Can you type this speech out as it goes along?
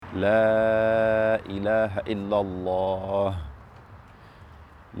La ilaha illallah.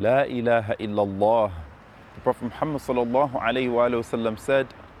 La ilaha illallah. The Prophet Muhammad sallallahu alayhi wa sallam said,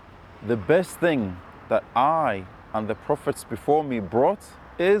 the best thing that I and the prophets before me brought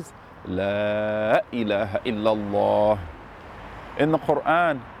is La ilaha illallah. In the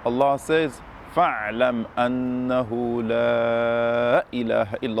Quran, Allah says, فَاعْلَمْ أَنَّهُ لَا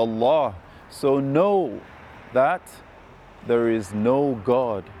إِلَهَ إِلَّا اللَّهِ. So know that there is no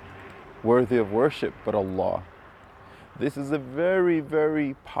God worthy of worship but Allah. This is a very,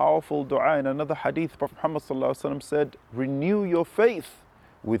 very powerful dua. In another hadith, Prophet Muhammad ﷺ said, renew your faith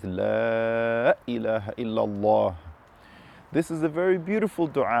with La ilaha illallah. This is a very beautiful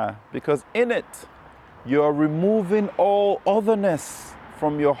dua because in it, you are removing all otherness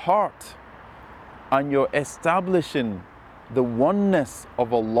from your heart and you're establishing the oneness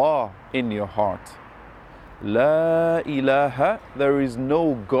of Allah in your heart. La ilaha, there is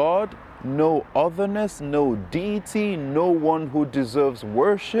no God, no otherness, no deity, no one who deserves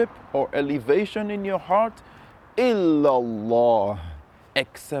worship or elevation in your heart, illallah,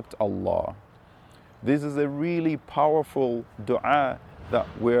 except Allah. This is a really powerful dua that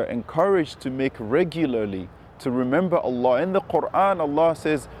we're encouraged to make regularly, to remember Allah. In the Quran, Allah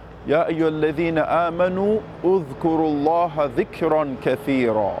says, Ya ayyuhalladhina amanu udhkurullaha dhikran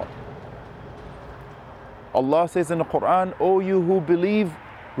kathira. Allah says in the Quran, O you who believe,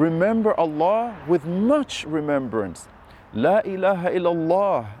 remember Allah with much remembrance. La ilaha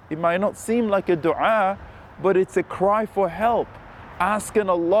illallah. It might not seem like a dua, but it's a cry for help. Asking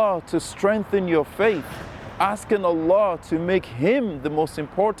Allah to strengthen your faith. Asking Allah to make Him the most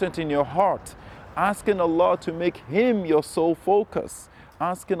important in your heart. Asking Allah to make Him your sole focus.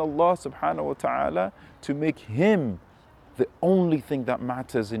 Asking Allah subhanahu wa ta'ala to make Him the only thing that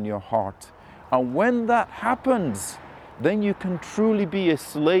matters in your heart. And when that happens, then you can truly be a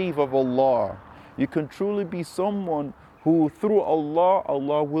slave of Allah. You can truly be someone who through Allah,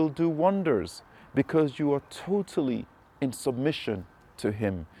 Allah will do wonders because you are totally in submission to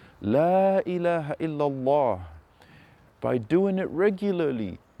Him. La ilaha illallah. By doing it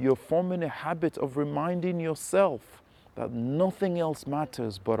regularly, you're forming a habit of reminding yourself that nothing else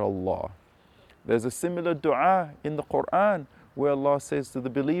matters but Allah. There's a similar dua in the Quran where Allah says to the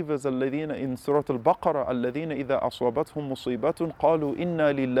believers, الَّذِينَ in Surah Al-Baqarah, الَّذِينَ إِذَا أَصْوَبَتْهُمْ مُصِيبَةٌ قَالُوا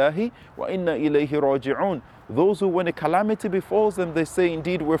إِنَّا لِلَّهِ وَإِنَّا إِلَيْهِ رَاجِعُونَ. Those who, when a calamity befalls them, they say,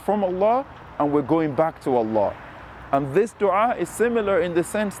 indeed, we're from Allah and we're going back to Allah. And this dua is similar in the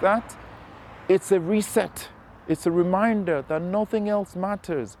sense that it's a reset. It's a reminder that nothing else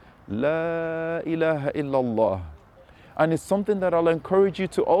matters. La ilaha illallah. And it's something that I'll encourage you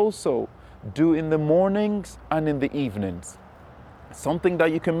to also do in the mornings and in the evenings. Something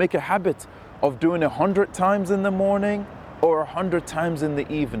that you can make a habit of doing 100 times in the morning or 100 times in the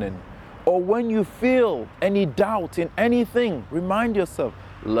evening. Or when you feel any doubt in anything, remind yourself,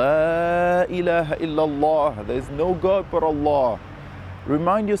 La ilaha illallah, there is no God but Allah.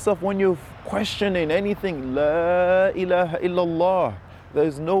 Remind yourself when you're questioning anything, La ilaha illallah, there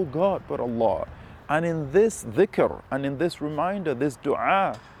is no God but Allah. And in this dhikr and in this reminder, this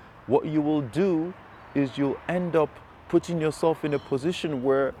dua, what you will do is you'll end up putting yourself in a position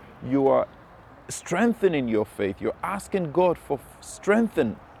where you are strengthening your faith. You're asking God for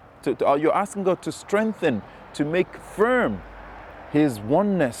strengthen, you're asking God to strengthen, to make firm His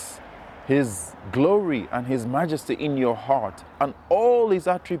oneness, His glory and His majesty in your heart and all His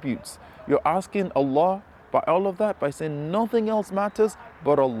attributes. You're asking Allah by all of that by saying nothing else matters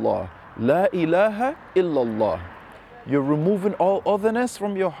but Allah. La ilaha illallah. You're removing all otherness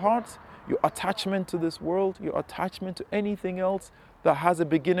from your heart, your attachment to this world, your attachment to anything else that has a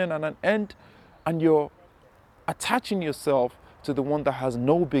beginning and an end, and you're attaching yourself to the one that has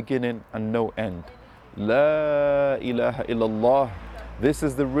no beginning and no end. La ilaha illallah. This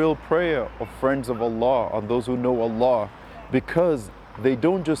is the real prayer of friends of Allah and those who know Allah, because they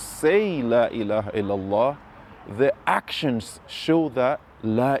don't just say La ilaha illallah, their actions show that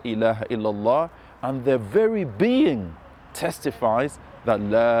La ilaha illallah, and their very being testifies that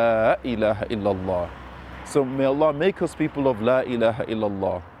La ilaha illallah. So may Allah make us people of La ilaha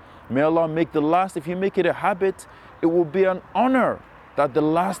illallah. May Allah make the last, if you make it a habit, it will be an honor that the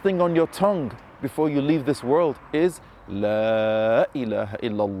last thing on your tongue before you leave this world is La ilaha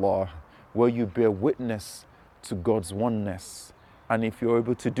illallah, where you bear witness to God's oneness. And if you're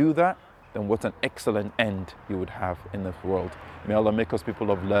able to do that, then what an excellent end you would have in this world. May Allah make us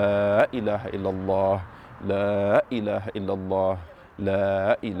people of La ilaha illallah, La ilaha illallah,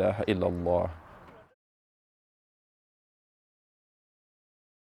 La ilaha illallah.